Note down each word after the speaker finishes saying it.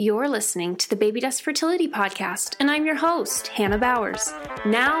You're listening to the Baby Dust Fertility Podcast, and I'm your host, Hannah Bowers.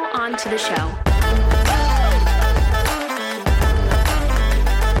 Now on to the show.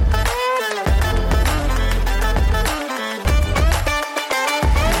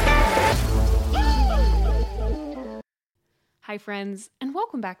 Hi, friends, and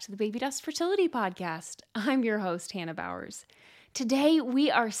welcome back to the Baby Dust Fertility Podcast. I'm your host, Hannah Bowers. Today,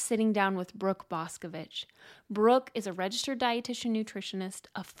 we are sitting down with Brooke Boskovich. Brooke is a registered dietitian nutritionist,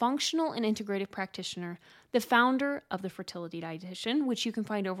 a functional and integrative practitioner, the founder of the Fertility Dietitian, which you can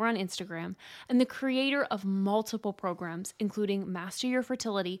find over on Instagram, and the creator of multiple programs, including Master Your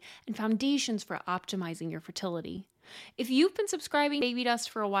Fertility and Foundations for Optimizing Your Fertility. If you've been subscribing to Baby Dust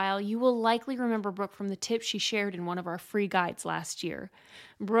for a while, you will likely remember Brooke from the tips she shared in one of our free guides last year.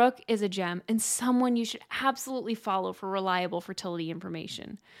 Brooke is a gem and someone you should absolutely follow for reliable fertility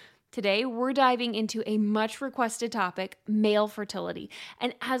information. Today, we're diving into a much requested topic, male fertility.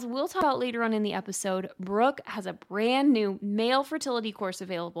 And as we'll talk about later on in the episode, Brooke has a brand new male fertility course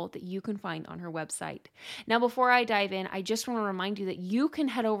available that you can find on her website. Now, before I dive in, I just want to remind you that you can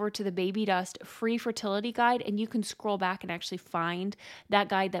head over to the Baby Dust free fertility guide and you can scroll back and actually find that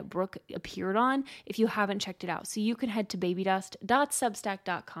guide that Brooke appeared on if you haven't checked it out. So you can head to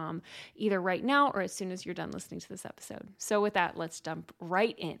babydust.substack.com either right now or as soon as you're done listening to this episode. So with that, let's jump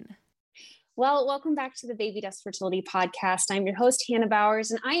right in. Well, welcome back to the Baby Dust Fertility Podcast. I'm your host, Hannah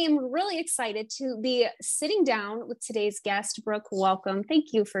Bowers, and I am really excited to be sitting down with today's guest, Brooke. Welcome.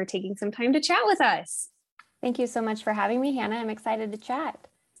 Thank you for taking some time to chat with us. Thank you so much for having me, Hannah. I'm excited to chat.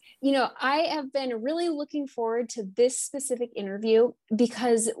 You know, I have been really looking forward to this specific interview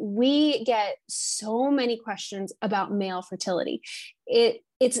because we get so many questions about male fertility. It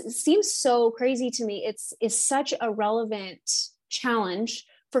seems so crazy to me. It's such a relevant challenge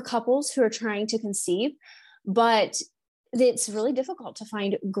for couples who are trying to conceive, but it's really difficult to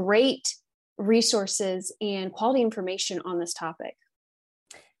find great resources and quality information on this topic.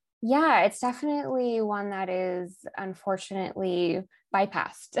 Yeah, it's definitely one that is unfortunately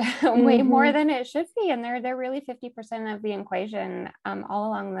bypassed way more than it should be. And they're really 50% of the equation all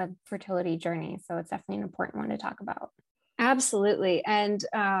along the fertility journey. So it's definitely an important one to talk about. Absolutely. And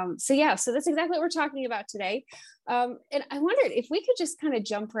so that's exactly what we're talking about today. And I wondered if we could just kind of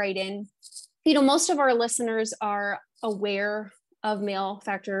jump right in. You know, most of our listeners are aware of male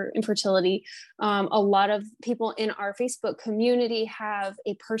factor infertility. A lot of people in our Facebook community have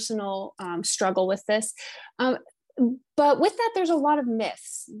a personal struggle with this. But with that, there's a lot of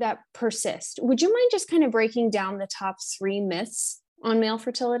myths that persist. Would you mind just kind of breaking down the top 3 myths on male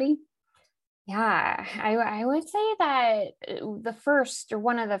fertility? Yeah, I would say that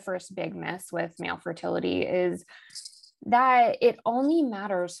one of the first big myths with male fertility is that it only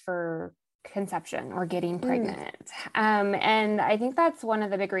matters for conception or getting pregnant. And I think that's one of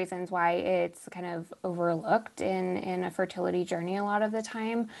the big reasons why it's kind of overlooked in a fertility journey a lot of the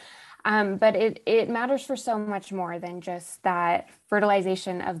time. But it matters for so much more than just that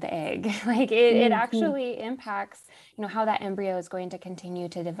fertilization of the egg. Like it actually impacts, you know, how that embryo is going to continue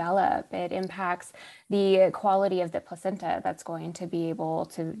to develop. It impacts the quality of the placenta that's going to be able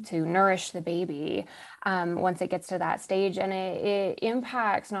to nourish the baby once it gets to that stage. And it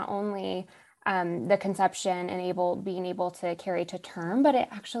impacts not only the conception and being able to carry to term, but it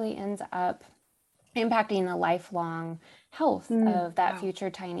actually ends up impacting the lifelong health of that future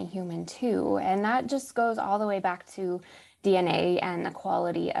tiny human too. And that just goes all the way back to DNA and the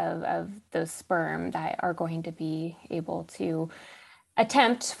quality of those sperm that are going to be able to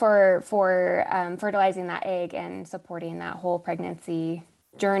attempt for fertilizing that egg and supporting that whole pregnancy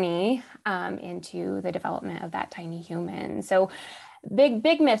journey into the development of that tiny human. So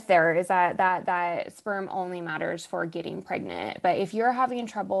big myth there is that sperm only matters for getting pregnant. But if you're having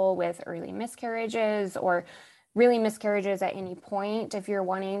trouble with early miscarriages or really miscarriages at any point, if you're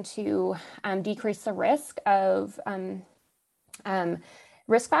wanting to decrease the risk of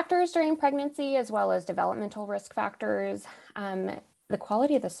risk factors during pregnancy, as well as developmental risk factors, the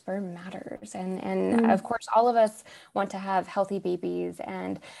quality of the sperm matters. And of course, all of us want to have healthy babies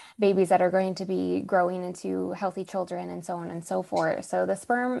and babies that are going to be growing into healthy children and so on and so forth. So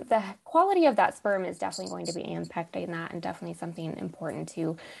the quality of that sperm is definitely going to be impacting that, and definitely something important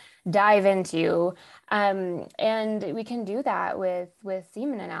to dive into. And we can do that with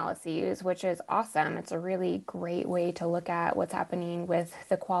semen analyses, which is awesome. It's a really great way to look at what's happening with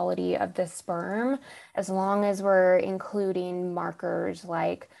the quality of the sperm, as long as we're including markers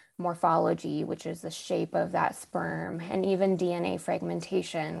like morphology, which is the shape of that sperm, and even DNA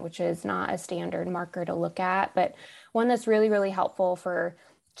fragmentation, which is not a standard marker to look at, but one that's really, really helpful for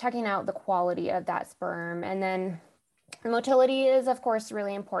checking out the quality of that sperm. And then Motility is, of course,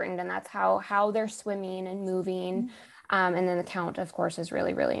 really important, and that's how they're swimming and moving. And then the count, of course, is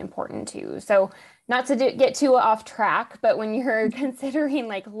really, really important too. So not to get too off track, but when you're considering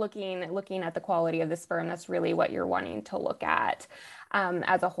like looking at the quality of the sperm, that's really what you're wanting to look at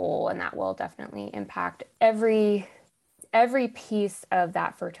as a whole, and that will definitely impact every piece of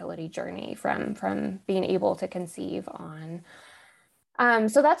that fertility journey from being able to conceive on.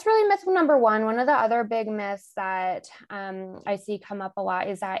 So that's really myth number one. One of the other big myths that I see come up a lot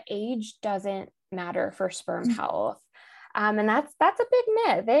is that age doesn't matter for sperm health. And that's a big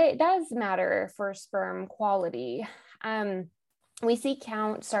myth. It does matter for sperm quality. We see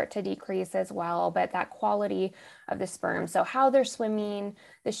count start to decrease as well, but that quality of the sperm, so how they're swimming,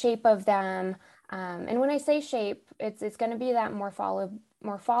 the shape of them, and when I say shape, it's going to be that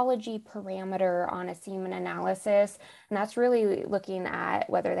morphology parameter on a semen analysis, and that's really looking at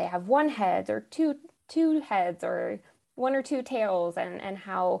whether they have one head or two heads or one or two tails, and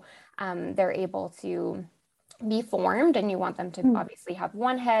how they're able to be formed. And you want them to obviously have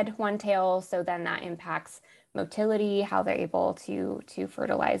one head, one tail, so then that impacts motility, how they're able to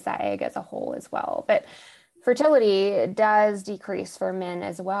fertilize that egg as a whole as well. But fertility does decrease for men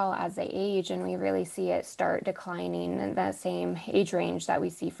as well as they age, and we really see it start declining in the same age range that we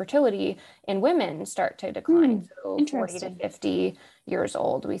see fertility in women start to decline. So 40 to 50 years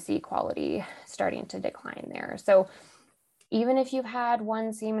old, we see quality starting to decline there. So even if you've had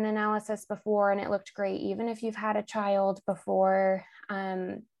one semen analysis before and it looked great, even if you've had a child before,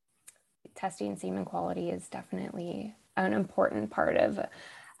 testing semen quality is definitely an important part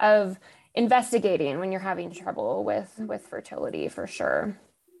of investigating when you're having trouble with fertility, for sure.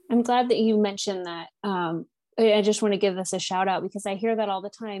 I'm glad that you mentioned that. I just want to give this a shout out because I hear that all the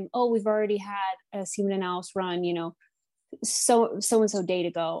time. Oh, we've already had a semen analysis run, so and so day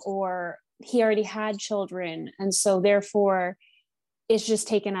to go, or he already had children, and so therefore it's just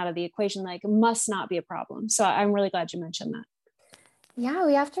taken out of the equation. Like, it must not be a problem. So I'm really glad you mentioned that. Yeah,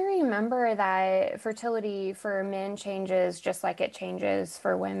 we have to remember that fertility for men changes just like it changes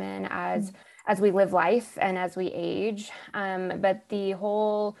for women as we live life and as we age. But the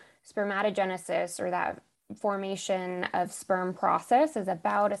whole spermatogenesis, or that formation of sperm process, is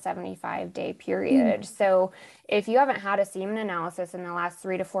about a 75-day period. So if you haven't had a semen analysis in the last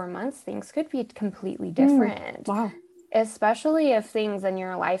 3 to 4 months, things could be completely different. Wow. Especially if things in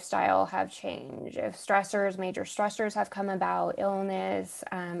your lifestyle have changed, if major stressors have come about, illness,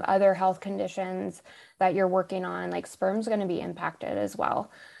 other health conditions that you're working on, like sperm's going to be impacted as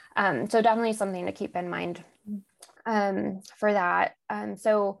well. So definitely something to keep in mind for that.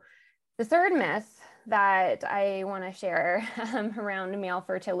 So the third myth that I want to share around male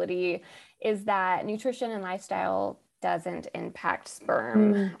fertility is that nutrition and lifestyle doesn't impact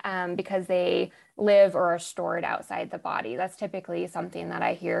sperm because they live or are stored outside the body. That's typically something that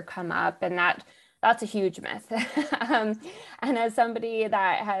I hear come up, and that's a huge myth. And as somebody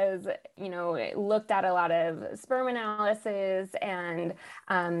that has, looked at a lot of sperm analysis and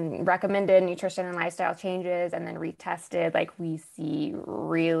recommended nutrition and lifestyle changes and then retested, like, we see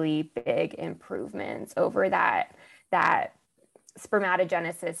really big improvements over that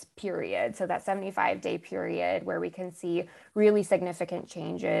spermatogenesis period. So that 75-day period where we can see really significant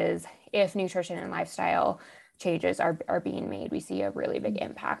changes if nutrition and lifestyle changes are being made. We see a really big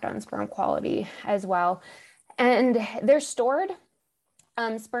impact on sperm quality as well. And they're stored.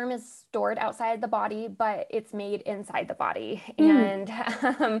 Sperm is stored outside the body, but it's made inside the body. And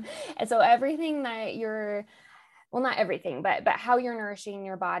so everything that well, not everything, but how you're nourishing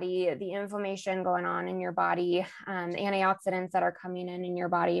your body, the inflammation going on in your body, antioxidants that are coming in your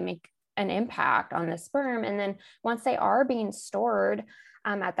body make an impact on the sperm. And then once they are being stored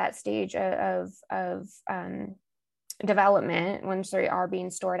at that stage of development, once they are being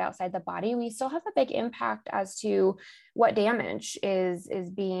stored outside the body, we still have a big impact as to what damage is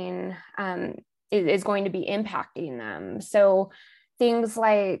going to be impacting them. So things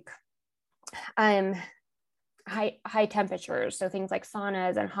like high temperatures, so things like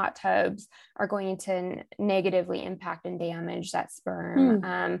saunas and hot tubs, are going to negatively impact and damage that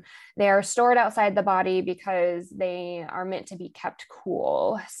sperm. They are stored outside the body because they are meant to be kept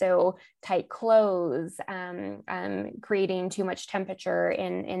cool. So tight clothes, creating too much temperature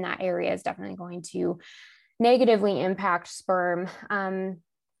in that area is definitely going to negatively impact sperm.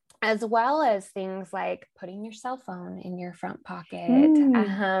 As well as things like putting your cell phone in your front pocket,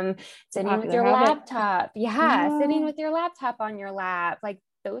 sitting with your laptop. Sitting with your laptop on your lap. Like,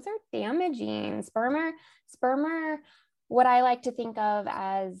 those are damaging. Sperm are what I like to think of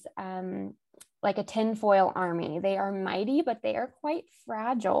as like a tinfoil army. They are mighty, but they are quite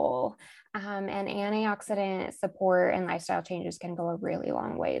fragile. And antioxidant support and lifestyle changes can go a really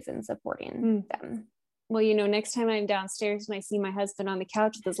long ways in supporting them. Well, next time I'm downstairs and I see my husband on the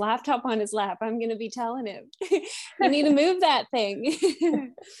couch with his laptop on his lap, I'm going to be telling him, you need to move that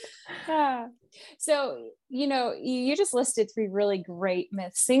thing. So, you just listed 3 really great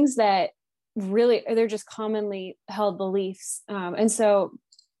myths, things that really, they're just commonly held beliefs. And so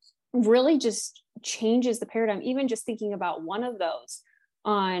really just changes the paradigm, even just thinking about one of those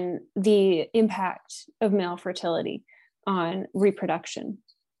on the impact of male fertility on reproduction.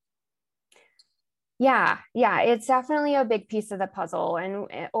 Yeah, it's definitely a big piece of the puzzle. And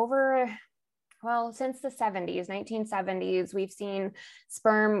since the 1970s, we've seen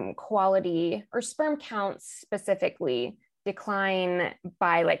sperm quality or sperm counts specifically decline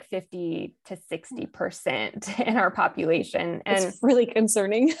by like 50 to 60% in our population. And it's really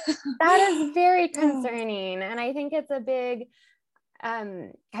concerning. That is very concerning. And I think it's a big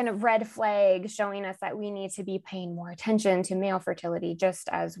kind of red flag showing us that we need to be paying more attention to male fertility, just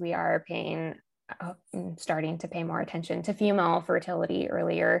as we are starting to pay more attention to female fertility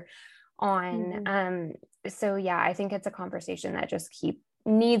earlier on. So yeah, I think it's a conversation that just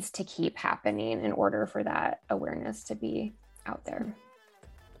needs to keep happening in order for that awareness to be out there.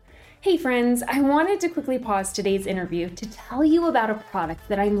 Hey friends, I wanted to quickly pause today's interview to tell you about a product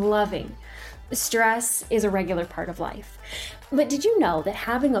that I'm loving. Stress is a regular part of life. But did you know that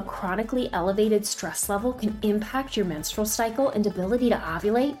having a chronically elevated stress level can impact your menstrual cycle and ability to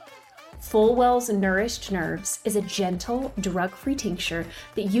ovulate? Fullwell's Nourished Nerves is a gentle, drug-free tincture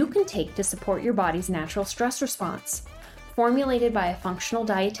that you can take to support your body's natural stress response. Formulated by a functional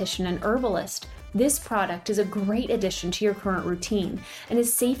dietitian and herbalist, this product is a great addition to your current routine and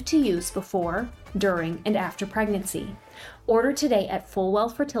is safe to use before, during, and after pregnancy. Order today at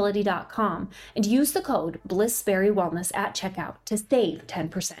fullwellfertility.com and use the code BlissBerryWellness at checkout to save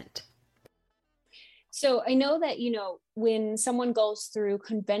 10%. So I know that, when someone goes through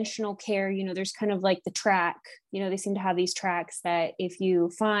conventional care, there's kind of like the track, they seem to have these tracks that if you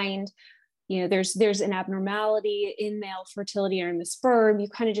find, there's an abnormality in male fertility or in the sperm, you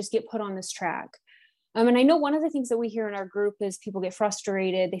kind of just get put on this track. And I know one of the things that we hear in our group is people get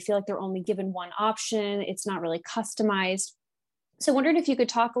frustrated. They feel like they're only given one option. It's not really customized. So I wondered if you could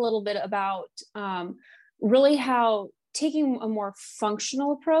talk a little bit about really how taking a more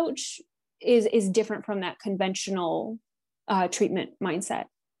functional approach is different from that conventional treatment mindset.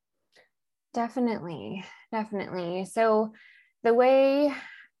 Definitely. So the way,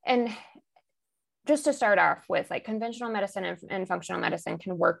 and just to start off with, like, conventional medicine and functional medicine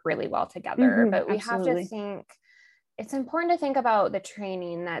can work really well together, but we absolutely. have to think, it's important to think about the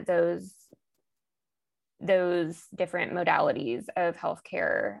training that those different modalities of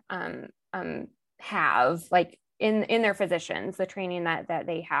healthcare have, like in their physicians, the training that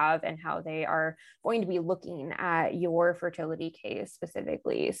they have and how they are going to be looking at your fertility case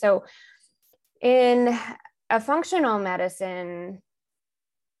specifically. So in a functional medicine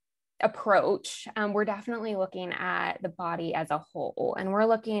approach, we're definitely looking at the body as a whole, and we're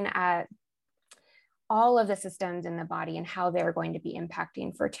looking at all of the systems in the body and how they're going to be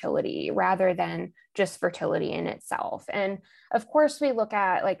impacting fertility rather than just fertility in itself. And of course, we look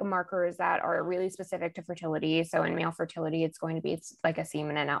at like markers that are really specific to fertility. So in male fertility, it's going to be like a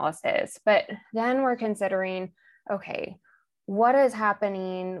semen analysis, but then we're considering, okay, what is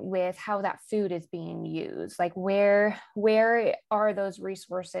happening with how that food is being used? Like where are those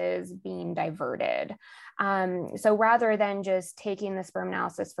resources being diverted? So rather than just taking the sperm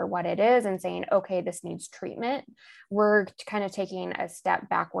analysis for what it is and saying, okay, this needs treatment, we're kind of taking a step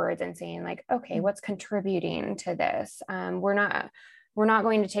backwards and saying like, okay, what's contributing to this? We're not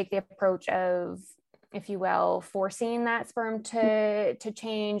going to take the approach of, if you will, forcing that sperm to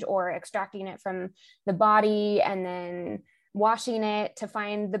change or extracting it from the body and then washing it to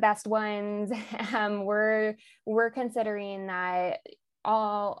find the best ones. We're considering that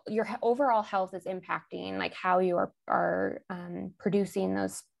all your overall health is impacting like how you are producing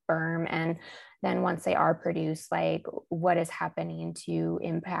those sperm, and then once they are produced, like what is happening to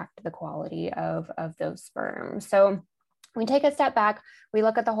impact the quality of those sperm. So we take a step back, we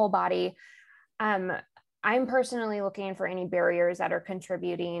look at the whole body. I'm personally looking for any barriers that are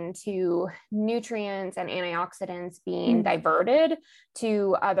contributing to nutrients and antioxidants being diverted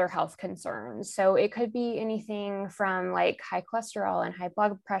to other health concerns. So it could be anything from like high cholesterol and high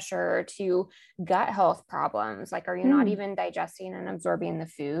blood pressure to gut health problems. Like, are you not even digesting and absorbing the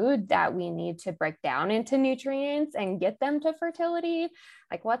food that we need to break down into nutrients and get them to fertility?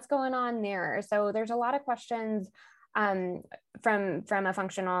 Like, what's going on there? So there's a lot of questions from a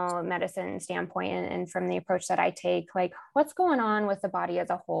functional medicine standpoint and from the approach that I take, like what's going on with the body as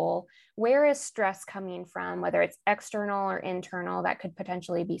a whole? Where is stress coming from, whether it's external or internal, that could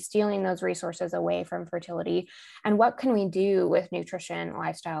potentially be stealing those resources away from fertility? And what can we do with nutrition,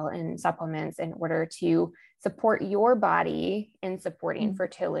 lifestyle, and supplements in order to support your body in supporting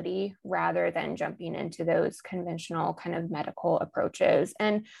fertility rather than jumping into those conventional kind of medical approaches?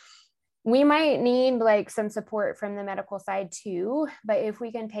 And we might need like some support from the medical side too, but if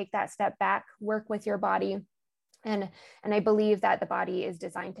we can take that step back, work with your body, and I believe that the body is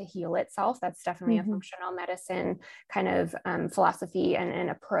designed to heal itself. That's definitely a functional medicine kind of philosophy and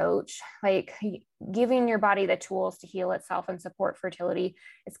approach. Like giving your body the tools to heal itself and support fertility,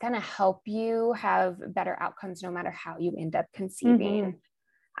 it's going to help you have better outcomes no matter how you end up conceiving.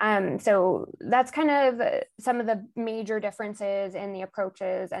 So that's kind of some of the major differences in the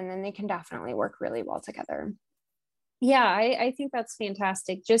approaches, and then they can definitely work really well together. Yeah, I think that's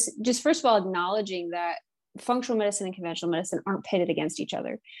fantastic. Just first of all, acknowledging that functional medicine and conventional medicine aren't pitted against each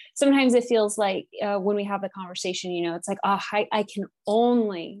other. Sometimes it feels like when we have the conversation, it's like, oh, I can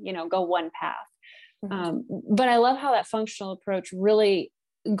only, go one path. But I love how that functional approach really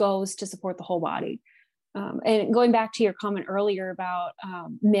goes to support the whole body. And going back to your comment earlier about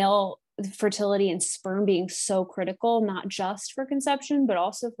male fertility and sperm being so critical, not just for conception, but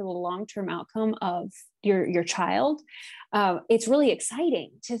also for the long-term outcome of your child. It's really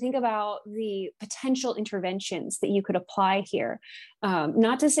exciting to think about the potential interventions that you could apply here.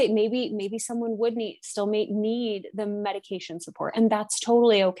 Not to say maybe someone would still may need the medication support, and that's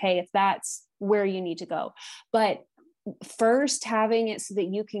totally okay if that's where you need to go. But first, having it so that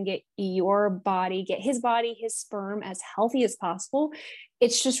you can get his sperm as healthy as possible.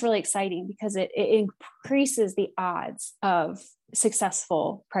 It's just really exciting because it increases the odds of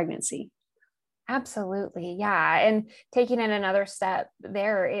successful pregnancy. Absolutely. Yeah. And taking it another step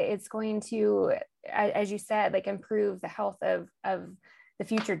there, it's going to, as you said, like improve the health of the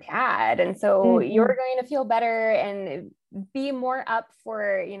future dad. And so you're going to feel better and be more up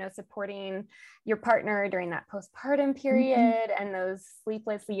for, supporting your partner during that postpartum period and those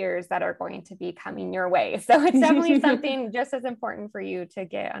sleepless years that are going to be coming your way. So it's definitely something just as important for you to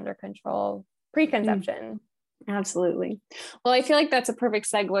get under control pre-conception. Absolutely. Well, I feel like that's a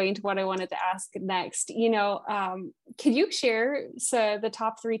perfect segue into what I wanted to ask next. Could you share the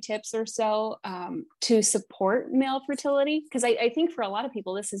top 3 tips or so to support male fertility? Because I think for a lot of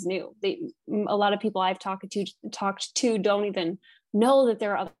people, this is new. A lot of people I've talked to don't even know that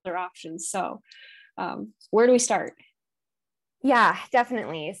there are other options. So where do we start? Yeah,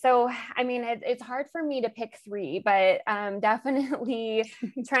 definitely. So, I mean, it's hard for me to pick 3, but definitely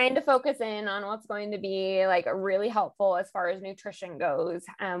trying to focus in on what's going to be like really helpful as far as nutrition goes.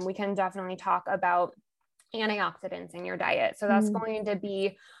 We can definitely talk about antioxidants in your diet. So that's going to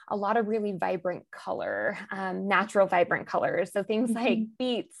be a lot of really vibrant color, natural vibrant colors. So things like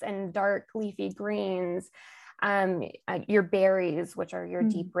beets and dark leafy greens, your berries, which are your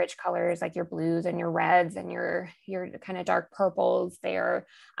deep, rich colors, like your blues and your reds and your kind of dark purples there,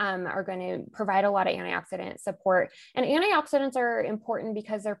 are going to provide a lot of antioxidant support. And antioxidants are important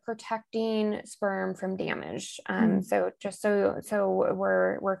because they're protecting sperm from damage. So just so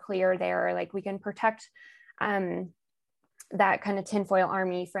we're clear there, like we can protect that kind of tinfoil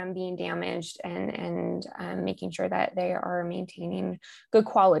army from being damaged and making sure that they are maintaining good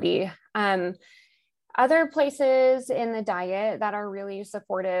quality. Other places in the diet that are really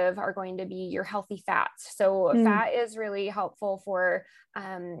supportive are going to be your healthy fats. So fat is really helpful for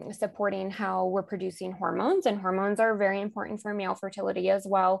supporting how we're producing hormones, and hormones are very important for male fertility as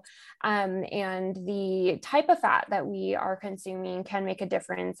well. And the type of fat that we are consuming can make a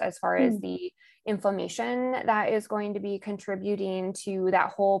difference as far as the inflammation that is going to be contributing to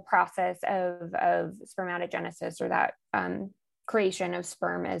that whole process of spermatogenesis, or that creation of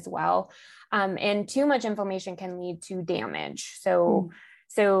sperm as well. And too much inflammation can lead to damage. So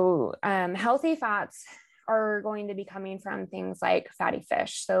healthy fats are going to be coming from things like fatty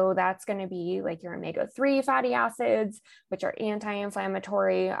fish. So that's going to be like your omega-3 fatty acids, which are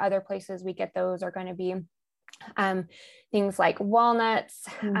anti-inflammatory. Other places we get those are going to be things like walnuts,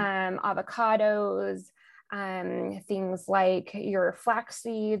 avocados, things like your flax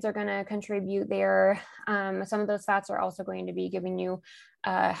seeds are going to contribute there. Some of those fats are also going to be giving you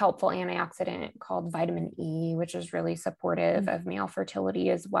a helpful antioxidant called vitamin E, which is really supportive of male fertility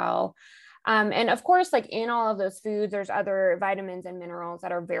as well. And of course, like in all of those foods, there's other vitamins and minerals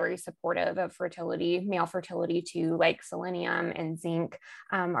that are very supportive of fertility, male fertility too, like selenium and zinc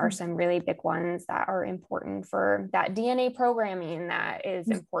are some really big ones that are important for that DNA programming that is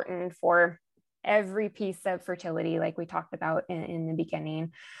important for every piece of fertility, like we talked about in the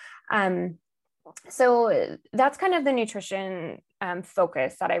beginning. So that's kind of the nutrition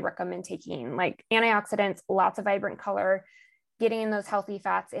focus that I recommend taking, like antioxidants, lots of vibrant color, getting those healthy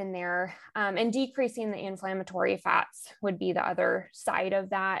fats in there, and decreasing the inflammatory fats would be the other side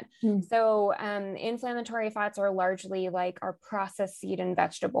of that. So inflammatory fats are largely like our processed seed and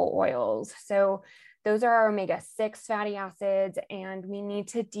vegetable oils. So those are our omega-6 fatty acids, and we need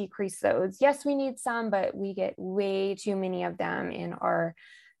to decrease those. Yes, we need some, but we get way too many of them in our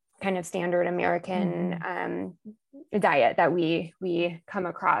kind of standard American diet that we come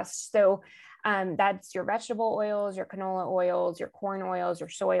across. So that's your vegetable oils, your canola oils, your corn oils, your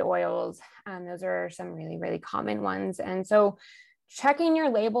soy oils. Those are some really, really common ones. And so checking your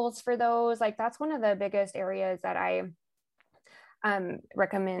labels for those, like that's one of the biggest areas that I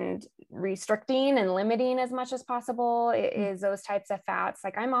recommend restricting and limiting as much as possible is those types of fats.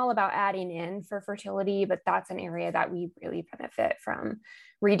 Like I'm all about adding in for fertility, but that's an area that we really benefit from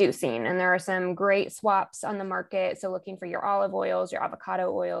reducing. And there are some great swaps on the market. So looking for your olive oils, your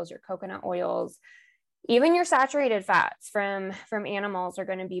avocado oils, your coconut oils, even your saturated fats from animals are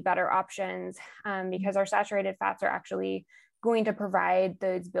going to be better options, because our saturated fats are actually going to provide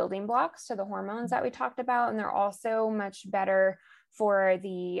those building blocks to the hormones that we talked about. And they're also much better for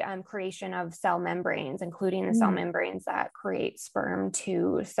the creation of cell membranes, including the cell membranes that create sperm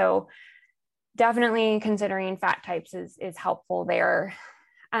too. So definitely considering fat types is helpful there.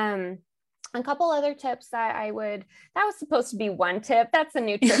 A couple other tips that that was supposed to be one tip. That's a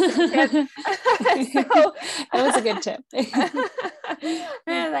nutrition tip. So, that was a good tip.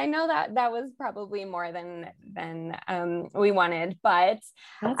 And I know that was probably more than we wanted, but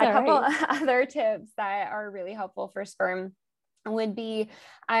that's a couple other tips that are really helpful for sperm would be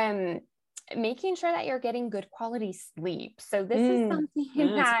making sure that you're getting good quality sleep. So this is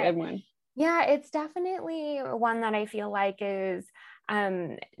something that's a good one. Yeah, it's definitely one that I feel like is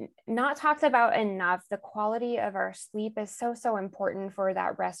not talked about enough. The quality of our sleep is so important for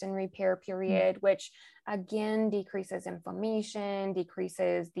that rest and repair period, which again decreases inflammation,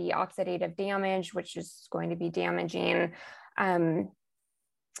 decreases the oxidative damage, which is going to be damaging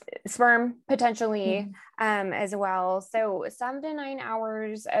sperm potentially as well. So 7 to 9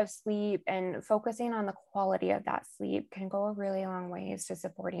 hours of sleep and focusing on the quality of that sleep can go a really long ways to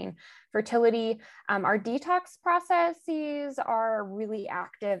supporting fertility. Our detox processes are really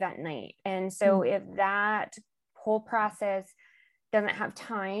active at night. And so if that whole process doesn't have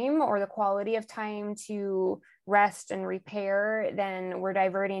time or the quality of time to rest and repair, then we're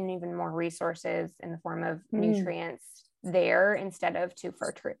diverting even more resources in the form of nutrients there instead of to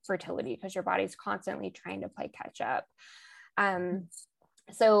fertility, because your body's constantly trying to play catch up.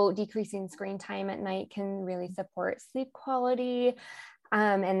 So decreasing screen time at night can really support sleep quality.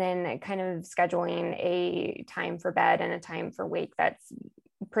 And then kind of scheduling a time for bed and a time for wake that's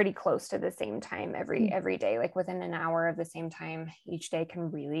pretty close to the same time every day, like within an hour of the same time each day,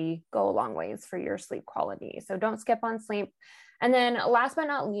 can really go a long ways for your sleep quality. So don't skip on sleep. And then last but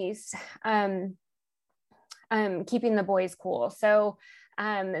not least, keeping the boys cool. So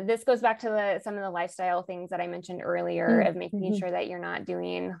this goes back to some of the lifestyle things that I mentioned earlier of making sure that you're not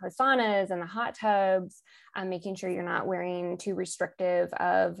doing the saunas and the hot tubs, making sure you're not wearing too restrictive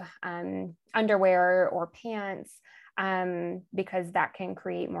of underwear or pants, because that can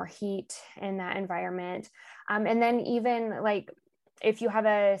create more heat in that environment. And then even like if you have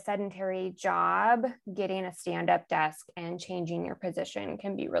a sedentary job, getting a stand-up desk and changing your position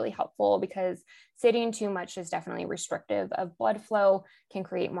can be really helpful, because sitting too much is definitely restrictive of blood flow, can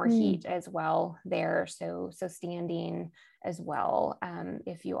create more heat as well there. So standing as well,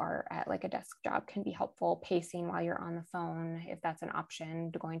 if you are at like a desk job, can be helpful. Pacing while you're on the phone, if that's an option,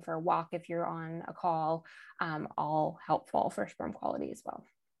 going for a walk if you're on a call, all helpful for sperm quality as well.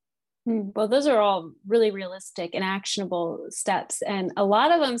 Well, those are all really realistic and actionable steps. And a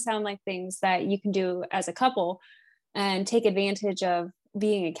lot of them sound like things that you can do as a couple and take advantage of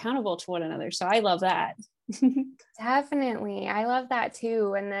being accountable to one another. So I love that. Definitely. I love that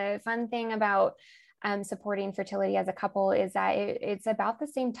too. And the fun thing about supporting fertility as a couple is that it's about the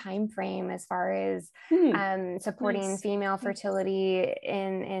same time frame as far as supporting female fertility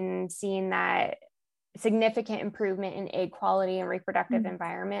and seeing that significant improvement in egg quality and reproductive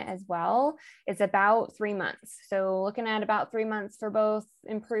environment as well. It's about 3 months. So looking at about 3 months for both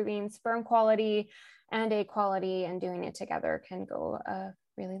improving sperm quality and egg quality, and doing it together can go a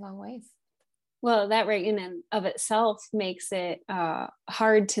really long ways. Well, that right in and of itself makes it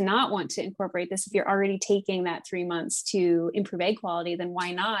hard to not want to incorporate this. If you're already taking that 3 months to improve egg quality, then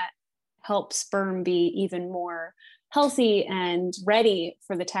why not help sperm be even more healthy and ready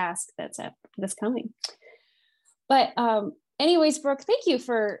for the task that's coming. But anyways, Brooke, thank you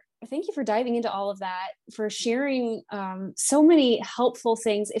for diving into all of that, for sharing so many helpful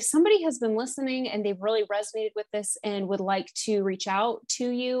things. If somebody has been listening and they've really resonated with this and would like to reach out to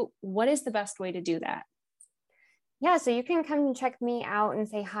you, what is the best way to do that? Yeah, so you can come check me out and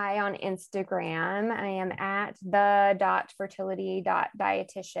say hi on Instagram. I am at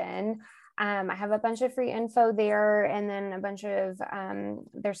the.fertility.dietitian. I have a bunch of free info there, and then a bunch of,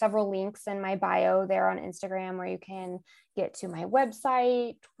 there's several links in my bio there on Instagram where you can get to my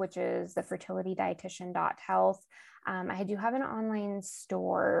website, which is thefertilitydietitian.health. I do have an online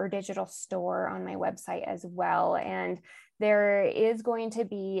store or digital store on my website as well. And there is going to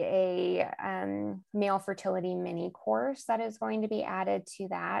be a male fertility mini course that is going to be added to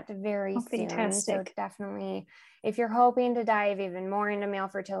that very soon. Fantastic. So definitely, if you're hoping to dive even more into male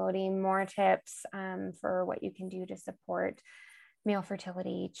fertility, more tips for what you can do to support male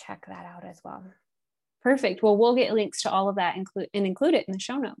fertility, check that out as well. Perfect. Well, we'll get links to all of that and include it in the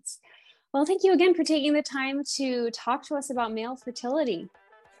show notes. Well, thank you again for taking the time to talk to us about male fertility.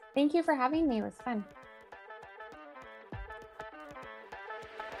 Thank you for having me. It was fun.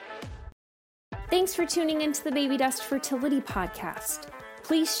 Thanks for tuning into the Baby Dust Fertility Podcast.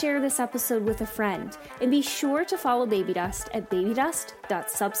 Please share this episode with a friend and be sure to follow Baby Dust at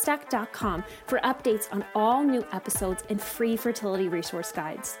babydust.substack.com for updates on all new episodes and free fertility resource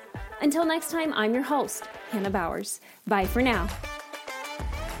guides. Until next time, I'm your host, Hannah Bowers. Bye for now.